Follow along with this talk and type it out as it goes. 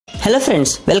Hello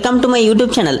friends, welcome to my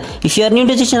YouTube channel. If you are new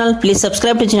to the channel, please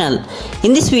subscribe to the channel.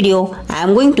 In this video, I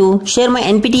am going to share my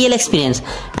nptel experience.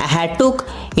 I had took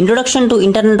Introduction to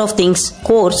Internet of Things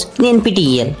course in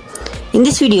nptel. In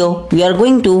this video, we are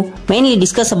going to mainly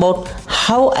discuss about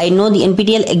how I know the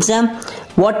nptel exam,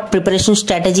 what preparation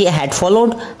strategy I had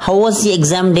followed, how was the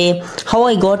exam day, how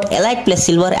I got Elite plus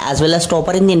Silver as well as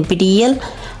topper in the nptel,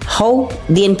 how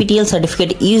the nptel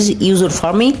certificate is used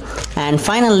for me, and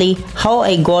finally how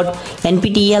I got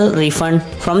nptel refund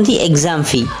from the exam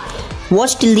fee.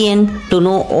 Watch till the end to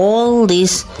know all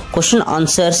these question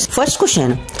answers. First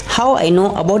question, how I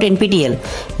know about nptel.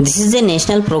 This is a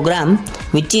national program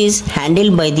which is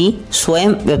handled by the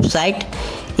SWAYAM website.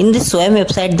 In this SWAYAM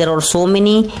website, there are so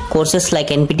many courses like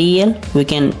nptel. We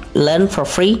can learn for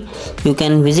free. You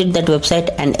can visit that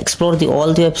website and explore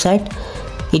all the website.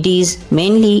 It is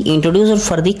mainly introduced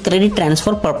for the credit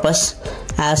transfer purpose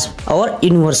as our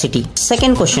university.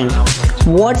 Second question,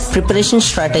 what preparation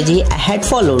strategy I had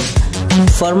followed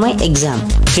for my exam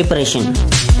preparation.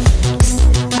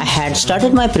 I had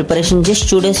started my preparation just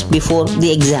 2 days before the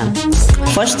exam.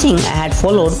 First thing I had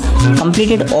followed,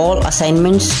 completed all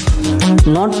assignments,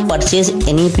 not purchased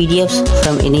any PDFs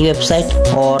from any website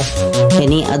or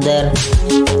any other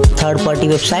third-party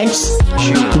websites,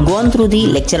 gone through the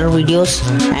lecturer videos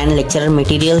and lecturer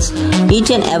materials.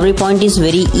 Each and every point is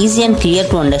very easy and clear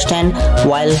to understand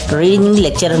while reading the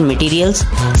lecturer materials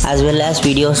as well as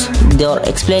videos. They are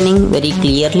explaining very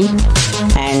clearly.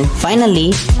 And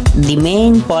finally, the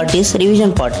main part is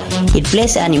revision part. It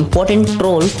plays an important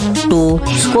role to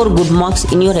score good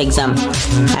marks in your exam.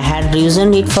 I had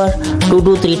revisioned it for 2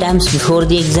 to 3 times before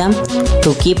the exam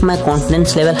to keep my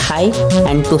confidence level high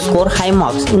and to score high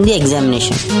marks in the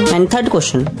examination. And third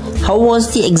question, how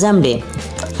was the exam day?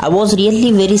 I was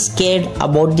really very scared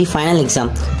about the final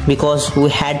exam because we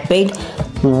had paid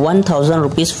 1000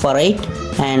 rupees for it,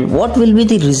 and what will be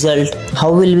the result,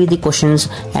 how will be the questions,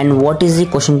 and what is the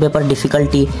question paper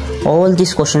difficulty. All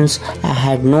these questions I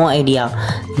had no idea,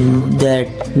 that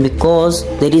because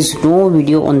there is no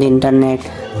video on the internet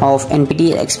of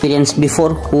nptel experience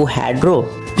before who had wrote.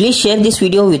 Please share this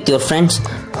video with your friends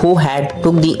who had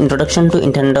took the Introduction to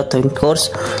Internet of Things course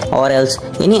or else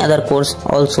any other course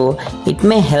also. It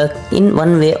may help in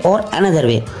one way or another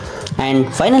way.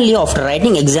 And finally, after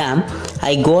writing exam,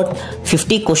 I got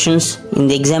 50 questions in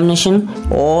the examination.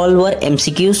 All were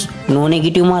MCQs, no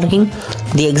negative marking.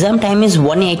 The exam time is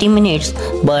 180 minutes,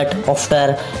 but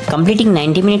after completing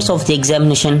 90 minutes of the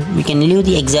examination, we can leave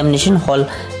the examination hall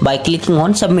by clicking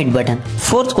on submit button.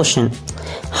 Fourth question,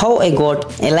 how I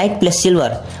got Elite plus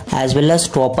Silver as well as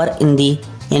topper in the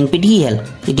nptel.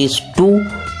 It is too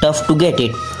tough to get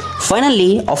it.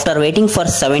 Finally, after waiting for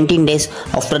 17 days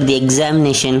after the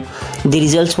examination, the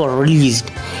results were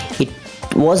released. It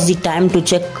was the time to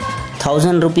check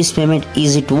 1000 rupees payment,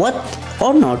 is it worth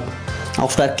or not.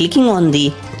 After clicking on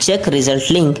the check result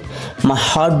link, my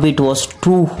heartbeat was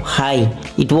too high.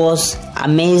 It was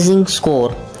amazing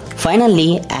score.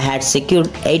 Finally, I had secured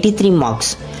 83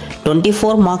 marks,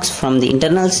 24 marks from the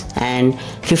internals and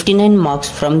 59 marks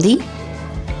from the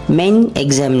main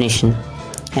examination.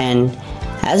 And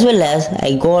as well as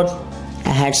I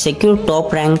had secured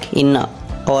top rank in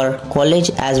our college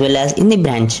as well as in the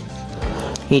branch.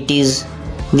 It is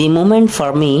the moment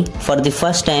for me. For the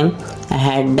first time, I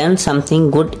had done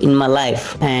something good in my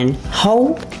life. And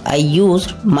how I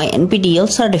used my nptel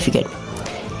certificate.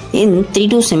 In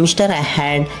 3-2 semester, I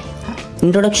had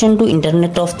Introduction to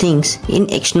Internet of Things in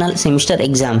external semester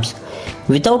exams.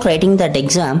 Without writing that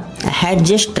exam, I had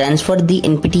just transferred the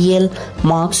nptel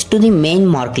marks to the main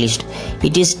mark list.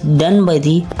 It is done by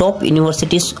the top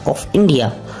universities of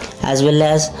India as well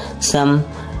as some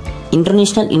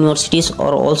international universities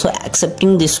are also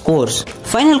accepting this course.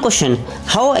 Final question,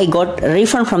 how I got a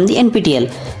refund from the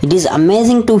nptel. It is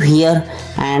amazing to hear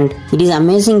and it is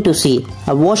amazing to see.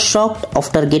 I was shocked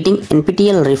after getting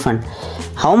nptel refund.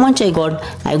 How much I got?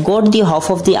 I got the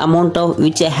half of the amount of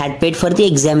which I had paid for the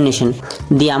examination.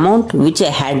 The amount which I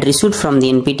had received from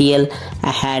the nptel,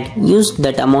 I had used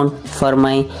that amount for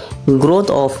my growth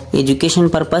of education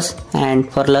purpose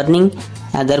and for learning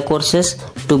other courses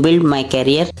to build my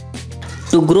career,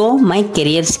 to grow my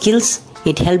career skills.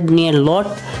 It helped me a lot.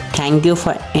 Thank you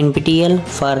for nptel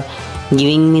for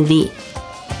giving me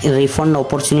the refund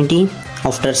opportunity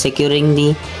after securing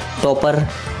the topper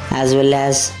as well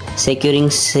as securing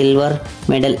silver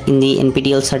medal in the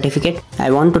nptel certificate.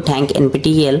 I want to thank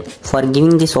nptel for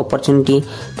giving this opportunity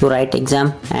to write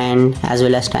exam and as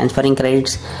well as transferring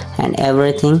credits and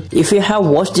everything. If you have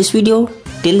watched this video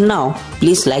till now,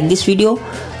 please like this video,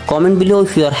 Comment below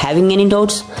if you are having any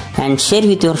doubts and share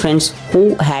with your friends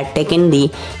who had taken the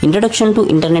Introduction to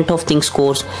Internet of Things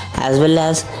course as well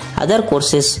as other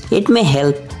courses. It may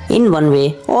help in one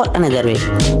way or another way.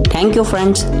 Thank you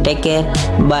friends. Take care.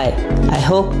 Bye. I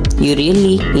hope you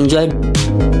really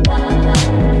enjoyed.